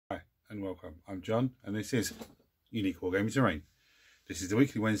and welcome. I'm John and this is Unique Wargaming Terrain. This is the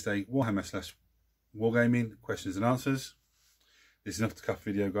weekly Wednesday Warhammer / Wargaming questions and answers. This is an off the cuff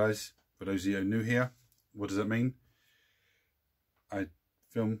video, guys. For those of you who are new here, what does that mean? I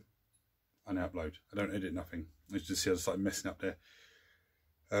film and I upload. I don't edit nothing. As you can see, I started messing up there.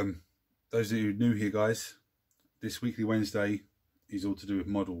 Those of you new here, guys, this weekly Wednesday is all to do with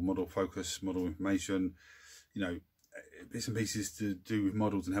model focus, model information, you know, bits and pieces to do with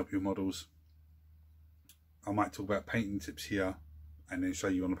models and help you with models. I might talk about painting tips here and then show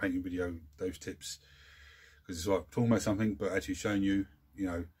you on a painting video those tips, because it's like talking about something but actually showing you, you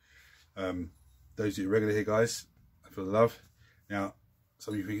know, those of you regular here, guys, I feel the love. Now,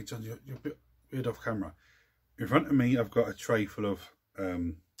 some of you thinking, John, you're a bit weird off camera. In front of me, I've got a tray full of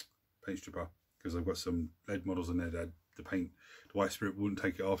paint stripper, because I've got some lead models in there that the paint, the white spirit wouldn't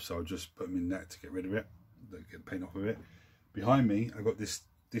take it off, so I'll just put them in that to get rid of it, get the paint off of it. Behind me, I've got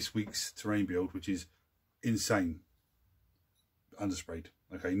this week's terrain build, which is insane, undersprayed.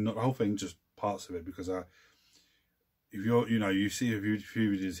 Okay, not the whole thing, just parts of it, because if you're, you know, you see a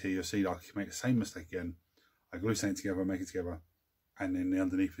few videos here, you'll see I can make the same mistake again. I glue something together, make it together, and then the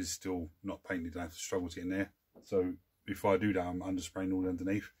underneath is still not painted. I have to struggle to get in there. So before I do that, I'm underspraying all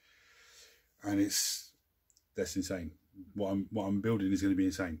underneath, and that's insane. What I'm building is going to be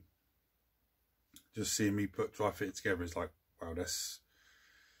insane. Just seeing me try fit it together is like, wow, that's,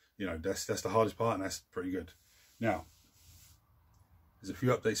 you know, that's the hardest part, and that's pretty good. Now, there's a few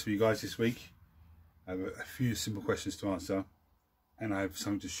updates for you guys this week. I have a few simple questions to answer, and I have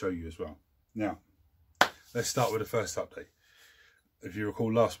something to show you as well. Now, let's start with the first update. If you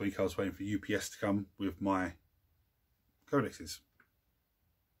recall, last week I was waiting for UPS to come with my codexes.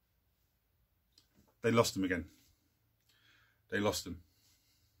 They lost them again. They lost them.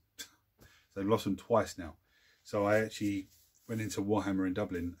 They've lost them twice now. So I actually went into Warhammer in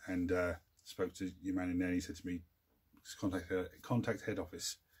Dublin and spoke to your man in there, and he said to me, contact head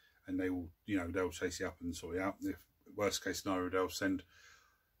office, and they will, you know, they'll chase you up and sort it out. If worst case scenario, they'll send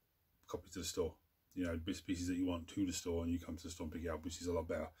copies to the store, you know, bits and pieces that you want to the store, and you come to the store and pick it up, which is a lot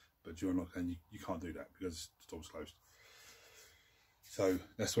better. But during lockdown, you can't do that because the store's closed. So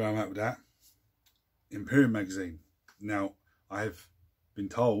that's where I'm at with that. Imperium magazine. Now, I've been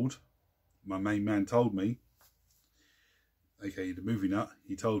told, my main man told me, aka the movie nut,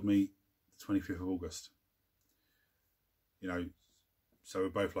 he told me the 25th of August. You know, so we're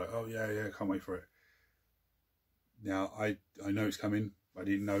both like, oh yeah, can't wait for it. Now I know it's coming. I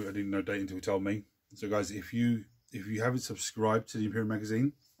didn't know date until he told me. So guys, if you haven't subscribed to the Imperium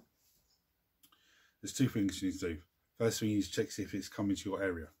magazine, there's two things you need to do. First thing is check see if it's coming to your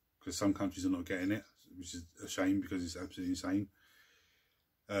area, because some countries are not getting it, which is a shame because it's absolutely insane.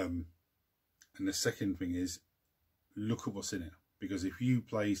 And the second thing is look at what's in it, because if you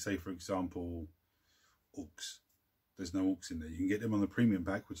play, say for example, orcs, there's no orcs in there. You can get them on the premium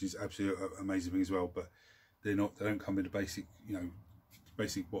pack, which is absolutely an amazing thing as well, but they don't come in the basic, you know,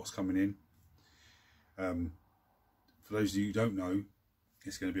 basic what's coming in. For those of you who don't know,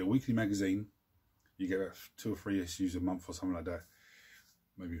 it's going to be a weekly magazine. You get about 2 or 3 issues a month or something like that,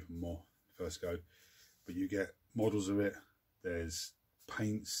 maybe even more first go. But you get models of it, there's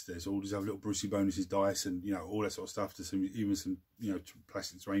paints, there's all these other little Brucey bonuses, dice, and you know, all that sort of stuff. There's even some, you know,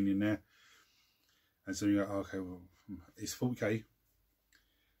 plastic terrain in there. And so you go, okay, well, it's 40k.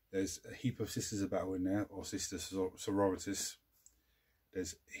 There's a heap of Sisters of Battle in there, or Sister Sororitas.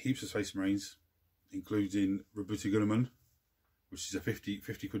 There's heaps of Space Marines, including Robuti Gunnerman, which is a 50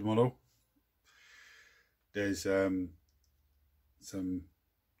 quid model. There's some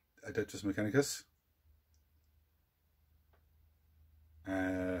Adeptus Mechanicus.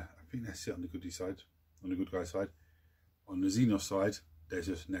 I think that's it on the goodie side, on the good guy side. On the Xenos side, there's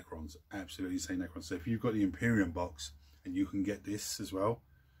just Necrons, absolutely insane Necrons. So if you've got the Imperium box and you can get this as well,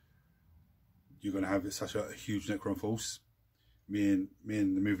 you're going to have such a huge Necron force. Me and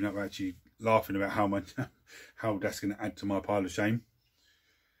the Moving Up are actually laughing about how much, how that's going to add to my pile of shame.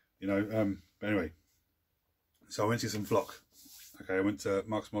 You know, but anyway, so I went to some flock. Okay, I went to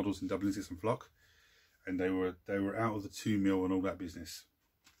Mark's Models in Dublin to get some flock, and they were out of the 2 mil and all that business.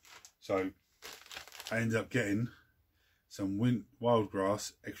 So I ended up getting some wild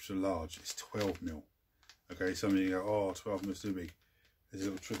grass extra large. It's 12 mil. Okay, some of you go, oh, 12 mil is too big. There's a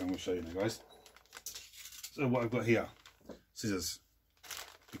little trick I'm going to show you now, guys. So what I've got here, scissors.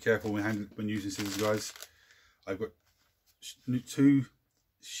 Be careful when using scissors, guys. I've got 2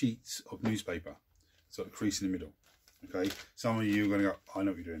 sheets of newspaper. It's got a crease in the middle. Okay, some of you are going to go, I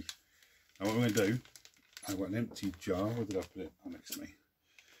know what you're doing. Now what we're going to do, I've got an empty jar. Where did I put it? Oh, next to me.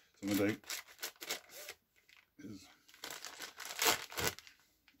 So what I'm going to do is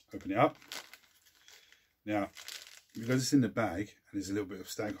open it up. Now, because it's in the bag and there's a little bit of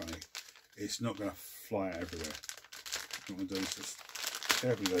stank on it, it's not going to fly out everywhere. What I'm going to do is just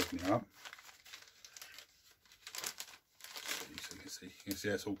carefully open it up. So you can see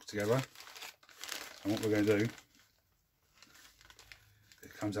it's all together. And what we're going to do,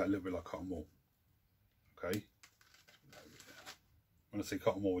 it comes out a little bit like cotton wool. Okay. When I say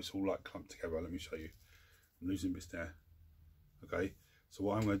cotton wool, it's all like clumped together. Let me show you. I'm losing bits there. Okay. So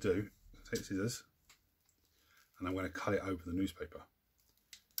what I'm going to do, take scissors, and I'm going to cut it over the newspaper.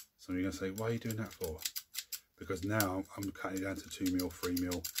 So you're going to say, why are you doing that for? Because now I'm cutting it down to 2mm,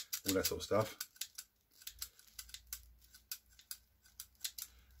 3mm, all that sort of stuff.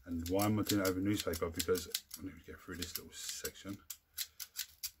 And why am I doing it over newspaper? Because let me get through this little section.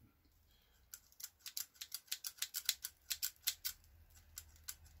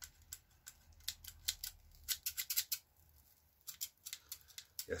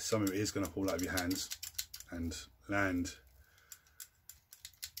 Yes, some of it is going to fall out of your hands and land,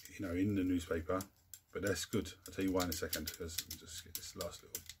 you know, in the newspaper, but that's good. I'll tell you why in a second, because let me just get this last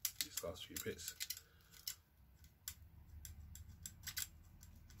few bits.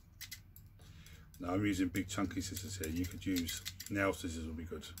 Now I'm using big chunky scissors here. You could use nail scissors, will be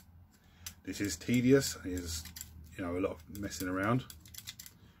good. This is tedious. There's, you know, a lot of messing around,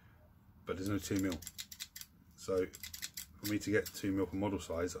 but there's no 2mm. So for me to get 2mm for model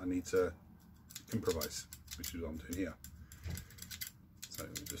size, I need to improvise, which is what I'm doing here. So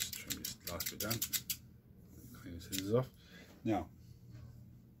let me just trim this last bit down, clean the scissors off. Now,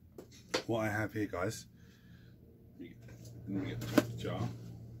 what I have here, guys, let me get the jar.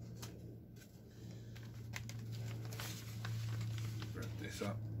 Wrap this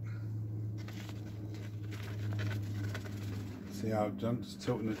up. See how I've done? Just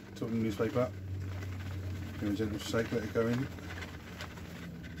tilting the newspaper up. Give it a gentle shake, let it go in.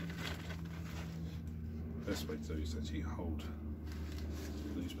 Best way to do is actually hold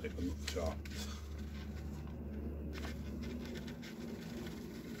the newspaper, not the jar.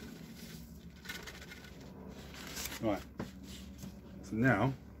 Right, so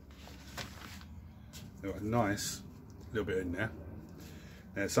now they've got a nice little bit in there.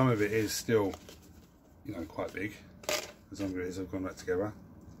 Now some of it is still, you know, quite big. Some of it is I've gone back together.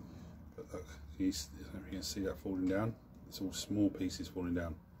 But look, you can see that falling down. It's all small pieces falling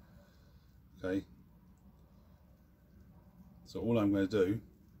down. Okay. So all I'm going to do,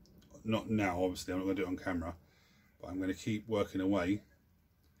 not now obviously, I'm not going to do it on camera, but I'm going to keep working away.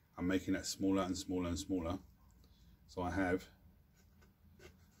 I'm making that smaller and smaller and smaller. So I have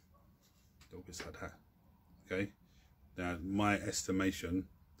little bits like that. Okay. Now my estimation,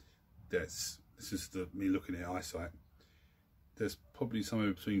 this is me looking at eyesight. There's probably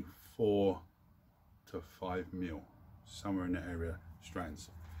somewhere between 4 to 5mm, somewhere in that area, strands.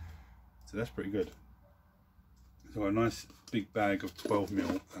 So that's pretty good. So a nice big bag of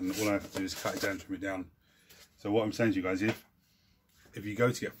 12mm, and all I have to do is cut it down, trim it down. So what I'm saying to you guys, if you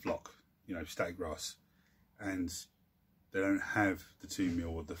go to get flock, you know, static grass, and they don't have the 2mm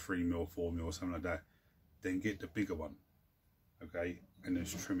or the 3mm, 4mm or something like that, then get the bigger one, okay, and then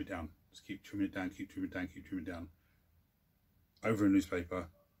just trim it down. Just keep trimming it down, keep trimming it down, keep trimming it down. Over a newspaper,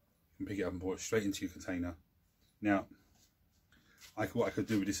 you can pick it up and pour it straight into your container. Now, what I could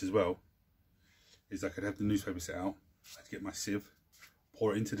do with this as well is I could have the newspaper set out, I'd get my sieve,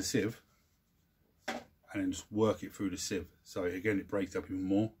 pour it into the sieve, and then just work it through the sieve. So again, it breaks up even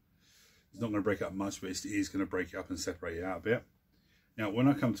more. It's not going to break up much, but it is going to break it up and separate it out a bit. Now, when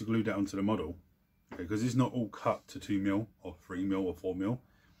I come to glue that onto the model, okay, because it's not all cut to 2mm or 3mm or 4mm,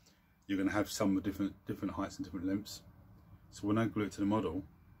 you're going to have some different heights and different lengths. So when I glue it to the model,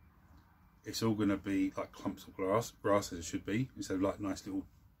 it's all going to be like clumps of grass as it should be. Instead of like nice little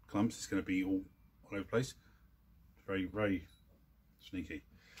clumps, it's going to be all over the place. Very, very sneaky.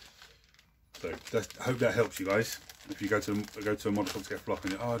 So I hope that helps you guys. If you go to a model shop to get a flock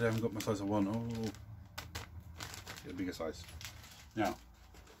and you're, oh, I haven't got my size I want. Oh, get a bigger size. Now,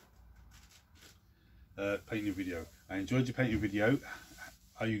 painting video. I enjoyed your painting video.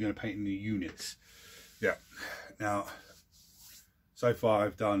 Are you going to paint in the units? Yeah. Now, so far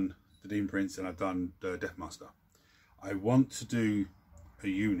I've done the Dean Prince and I've done the Deathmaster. I want to do a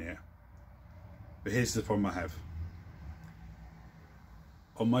unit, but here's the problem I have.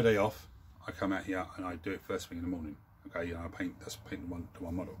 On my day off, I come out here and I do it first thing in the morning. Okay, I paint the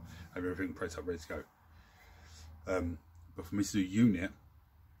one model. I have everything prepped up, ready to go. But for me to do unit,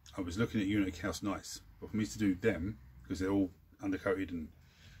 I was looking at unit counts nice, but for me to do them, because they're all undercoated and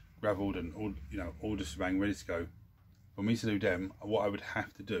gravelled and all, you know, all just bang ready to go. For me to do them, what I would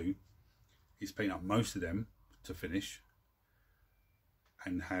have to do is paint up most of them to finish,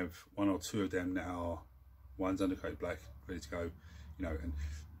 and have 1 or 2 of them that are, one's undercoat black, ready to go, you know, and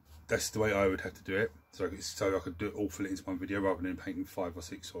that's the way I would have to do it. So I could do it all, fill it into one video rather than painting 5 or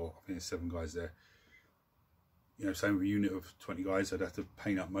 6 or I think there's 7 guys there. You know, same with a unit of 20 guys, I'd have to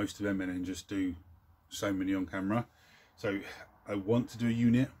paint up most of them and then just do so many on camera. So I want to do a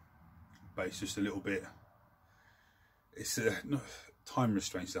unit, but it's just a little bit, it's time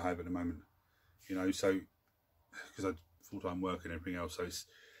restraints I have at the moment, you know, so because I full-time work and everything else, so it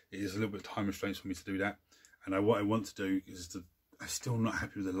is a little bit time restraints for me to do that. And what I want to do is I'm still not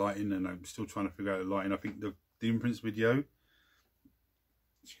happy with the lighting, and I'm still trying to figure out the lighting. I think the imprints video,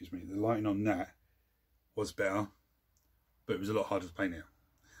 excuse me, the lighting on that was better, but it was a lot harder to paint it.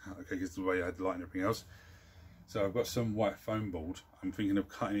 Okay, because the way I had the light and everything else. So I've got some white foam board. I'm thinking of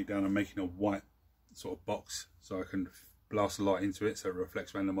cutting it down and making a white sort of box so I can blast the light into it so it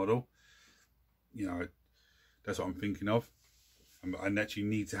reflects around the model. You know, that's what I'm thinking of. I actually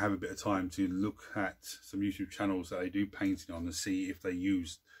need to have a bit of time to look at some YouTube channels that they do painting on and see if they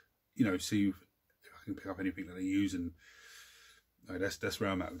use, you know, see if I can pick up anything that they use, and that's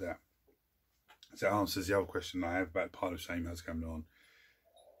where I'm at with that. So that answers the other question I have about Pile of Shame, how's coming on.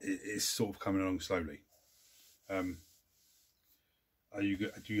 It's sort of coming along slowly. Do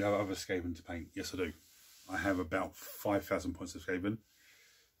you have other Skaven to paint? Yes, I do. I have about 5,000 points of Skaven.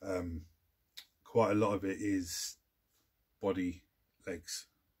 Quite a lot of it is body, legs,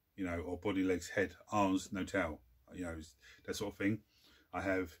 you know, or body, legs, head, arms, no tail, you know, that sort of thing. I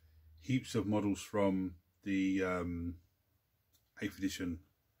have heaps of models from the 8th edition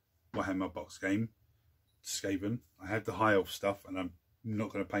Warhammer box game, Skaven. I have the high elf stuff, and I'm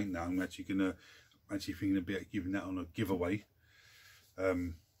not going to paint that. I'm actually thinking about giving that on a giveaway.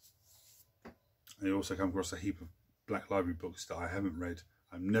 And I also come across a heap of Black Library books that I haven't read.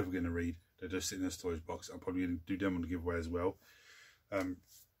 I'm never going to read. They're just sitting in a storage box. I'm probably going to do them on the giveaway as well.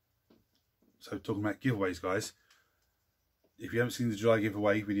 So talking about giveaways, guys, if you haven't seen the July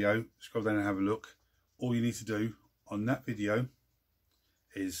giveaway video, scroll down and have a look. All you need to do on that video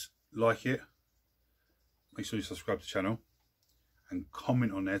is like it, make sure you subscribe to the channel, and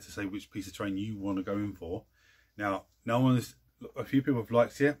comment on there to say which piece of terrain you want to go in for. Now, a few people have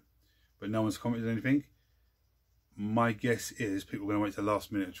liked it, but no one's commented anything. My guess is people are going to wait till the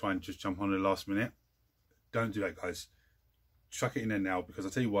last minute and try and just jump on the last minute. Don't do that, guys. Chuck it in there now, because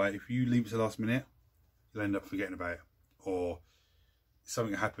I'll tell you why, if you leave it to the last minute, you'll end up forgetting about it, or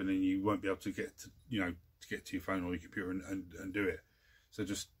something will happen and you won't be able to get to, you know, to get to your phone or your computer and do it. So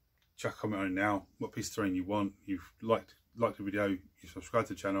just chuck a comment on it now, what piece of terrain you want. You've liked the video, you subscribe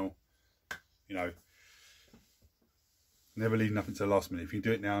to the channel, you know, never leave nothing to the last minute. If you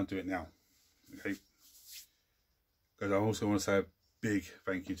do it now, do it now. Okay, guys, I also want to say a big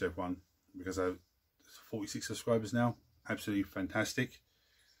thank you to everyone, because I have 46 subscribers now. Absolutely fantastic.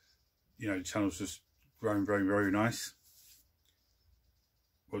 You know, the channel's just growing very, very nice.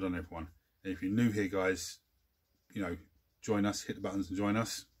 Well done, everyone. And if you're new here, guys, you know, join us, hit the buttons and join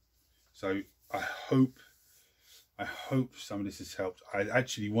us. So I hope some of this has helped. I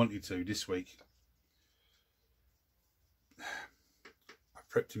actually wanted to this week. I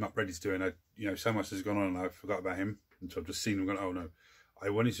prepped him up ready to do it, and you know, so much has gone on and I forgot about him, and so I've just seen him going, oh no. I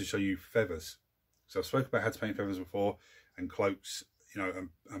wanted to show you feathers. So I've spoken about how to paint feathers before, and cloaks, you know,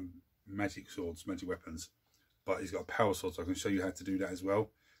 and magic swords, magic weapons. But he's got a power sword, so I can show you how to do that as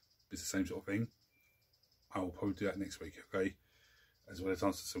well. It's the same sort of thing. I will probably do that next week, okay? As well as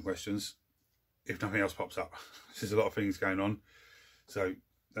answer some questions, if nothing else pops up. There's a lot of things going on. So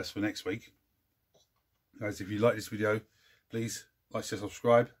that's for next week. Guys, if you like this video, please like, share,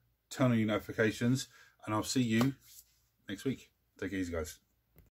 subscribe, turn on your notifications, and I'll see you next week. Take it easy, guys.